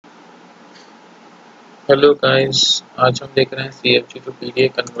Hello guys, आज हम देख रहे हैं CFG टू PDA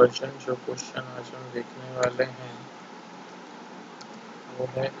कन्वर्जन। जो क्वेश्चन आज हम देखने वाले हैं वो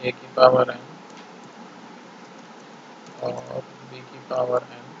है a की पावर n और b की पावर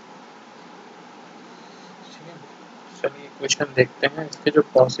n। ठीक है, चलिए क्वेश्चन देखते हैं। इसके जो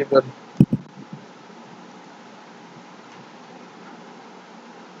पॉसिबल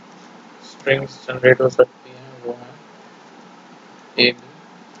स्ट्रिंग्स जनरेट हो सकती हैं वो हैं a b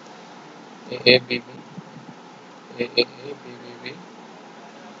a b b a a a b b b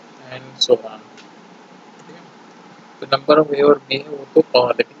and so on. ठीक है, तो नंबर ऑफ a और b है वो तो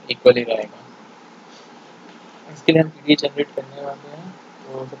पावर लेकिन इक्वल ही रहेगा। इसके लिए हम पीडीए जनरेट करने वाले हैं।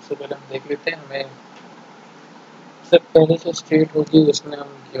 तो सबसे पहले हम देख लेते हैं, हमें सबसे पहले जो स्टेट होगी उसमें हम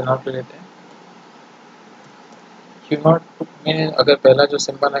क्यू नॉट लेते हैं। क्यू नॉट में अगर पहला जो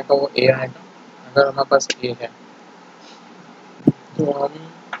सिंबल आएगा वो ए आएगा। अगर हमारे पास ए है तो हम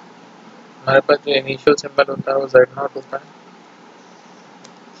हमारे पास जो इनिशियल सिंबल होता है वो जेड नॉट होता है।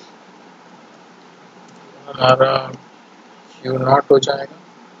 हमारा क्यू नॉट हो जाएगा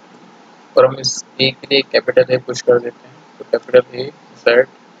और हम इस ए के लिए कैपिटल ए पुश कर देते हैं। तो capital A Z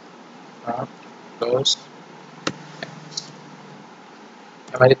not close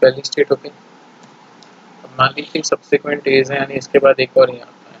हमारी पहली स्टेट होगी। अब मान लीजिए सब्सिक्वेंट एज है, यानी इसके बाद एक और ये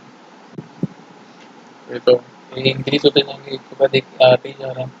आता है, तो ये इंक्रीज होते जाएंगे, एक के बाद एक आते ही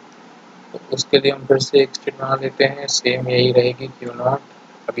जा रहे हैं। तो उसके लिए हम फिर से एक स्टेट बना लेते हैं, सेम यही रहेगी क्यू नॉट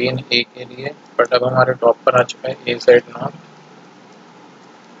अगेन ए के लिए, बट अब हमारे टॉप पर आ चुका है ए जेड नॉट।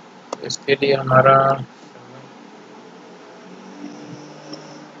 इसके लिए हमारा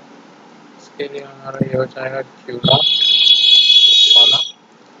ये हो जाएगा क्यू नॉट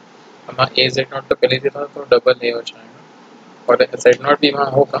हमारा ए जेड नॉट तो पहले ही था तो डबल ए हो जाएगा और जेड नॉट भी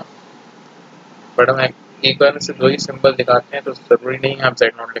वहाँ होगा, बट हम एक बार से दो ही सिंबल दिखाते हैं तो जरूरी नहीं है आप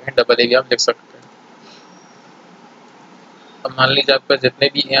जेड नॉट लिखें, डबल ए भी आप लिख सकते हैं। अब मान लीजिए आपका जितने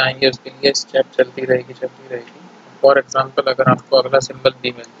भी ए आएंगे उसके लिए स्टेप चलती रहेगी। फॉर एग्जांपल अगर आपको अगला सिंबल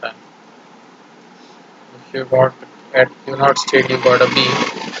बी मिलता है, if you got at q not state you got a b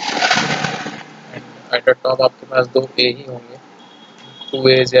and at the top आपके पास दो a ही होंगे, two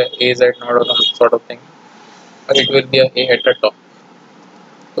a's या a z not or some sort of thing, और it will be a a at the top।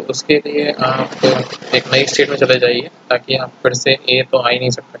 तो उसके लिए आप एक नई स्टेट में चले जाइए ताकि आप फिर से a तो आ ही नहीं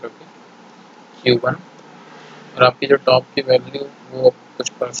सकता क्योंकि q1, और आपकी जो टॉप की वैल्यू वो कुछ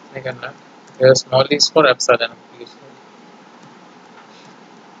कंस्ट नहीं करना है, स्मॉल इज फॉर एप्सिलॉन,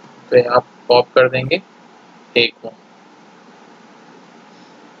 तो आप पॉप कर देंगे a को।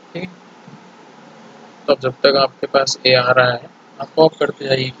 ठीक है, तो जब तक आपके पास a आ रहा है आप पॉप करते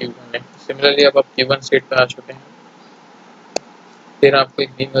जाइए Q1 में। सिमिलरली अब आप Q1 स्टेट पे आ चुके हैं, फिर आपको एक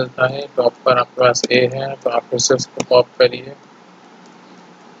B मिलता है, टॉप पर आपके पास A है तो आप उससे उसको पॉप करिए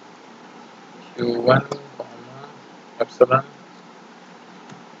Q1 एप्सिलॉन।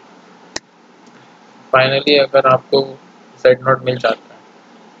 फाइनली अगर आपको Z नॉट मिल जाता है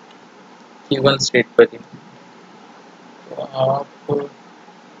Q1 स्टेट पर ही, तो आप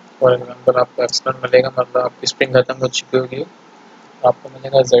फॉर एग्जाम्पल आपको एप्सिलॉन मिलेगा, मतलब आपकी स्ट्रिंग खत्म हो चुकी होगी, आपको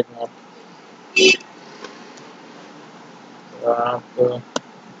मिलेगा Z नॉट। तो आप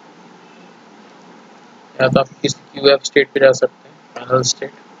या तो आप किसी QF स्टेट पे जा सकते हैं, फाइनल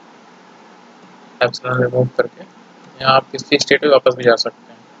स्टेट एप्सिलॉन रिमूव करके, या आप किसी स्टेट पे वापस भी जा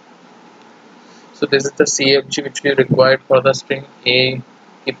सकते हैं। So this is the CFG which we required for the string a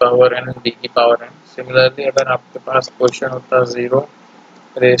की पावर n and b की पावर n। सिमिलरली अगर आपके पास क्वेश्चन होता 0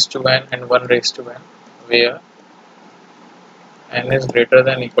 raised to n and 1 raised to n where n is greater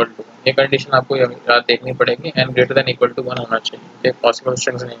than equal to 1, ये condition आपको याद देखनी पड़ेगी, n greater than equal to 1 होना चाहिए, ये पॉसिबल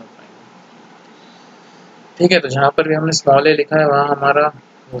स्ट्रिंग्स नहीं हो पाएंगे। ठीक है, तो जहाँ पर भी हमने स्मॉल ए लिखा है वहाँ हमारा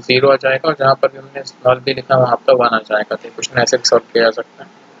 0 आ जाएगा, और जहाँ पर भी हमने स्मॉल बी लिखा है वहाँ आपका 1 आ जाएगा। तो क्वेश्चन ऐसे भी सॉल्व किया जा सकता है।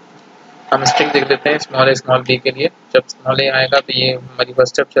 हम स्ट्रिंग देख लेते हैं स्मॉल बी के लिए। जब स्मॉल ए आएगा तो ये हमारी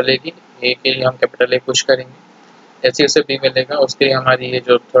फर्स्ट स्टेप चलेगी, ए के लिए हम कैपिटल ए पुश करेंगे, जैसे उसे बी मिलेगा उसके लिए हमारी ये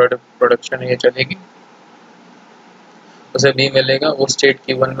जो थर्ड प्रोडक्शन है ये चलेगी, उसे बी मिलेगा वो स्टेट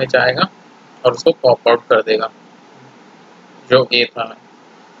Q1 में जाएगा और उसको पॉप आउट कर देगा जो ए था।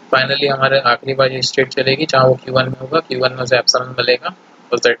 फाइनली हमारे आखिरी बार ये स्टेट चलेगी जहाँ वो Q1 में होगा, Q1 में उसे एप्सिलॉन मिलेगा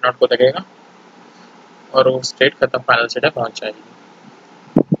और Z नॉट को लगेगा और वो स्टेट खत्म, फाइनल स्टेट में पहुँच जाएगी।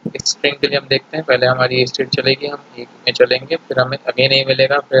 इस स्ट्रिंग के लिए हम देखते हैं, पहले हमारी ये स्टेट चलेगी, हम एक में चलेंगे, फिर हमें अगेन ए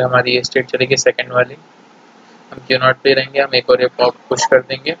मिलेगा, फिर हमारी ये स्टेट चलेगी सेकंड वाली, हम Q नॉट पे रहेंगे, हम एक और ये पॉप पुश कर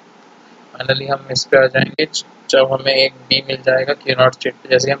देंगे, फाइनली हम इस पे आ जाएंगे जब हमें एक बी मिल जाएगा Q नॉट स्टेट पे।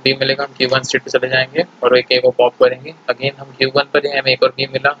 जैसे हम बी मिलेगा हम Q1 स्टेट पे चले जाएंगे और एक ए को पॉप करेंगे, अगेन हम Q1 पर ही हमें एक और बी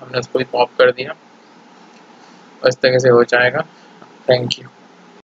मिला, हमने उसको भी पॉप कर दिया, और इस तरह से हो जाएगा। Thank you.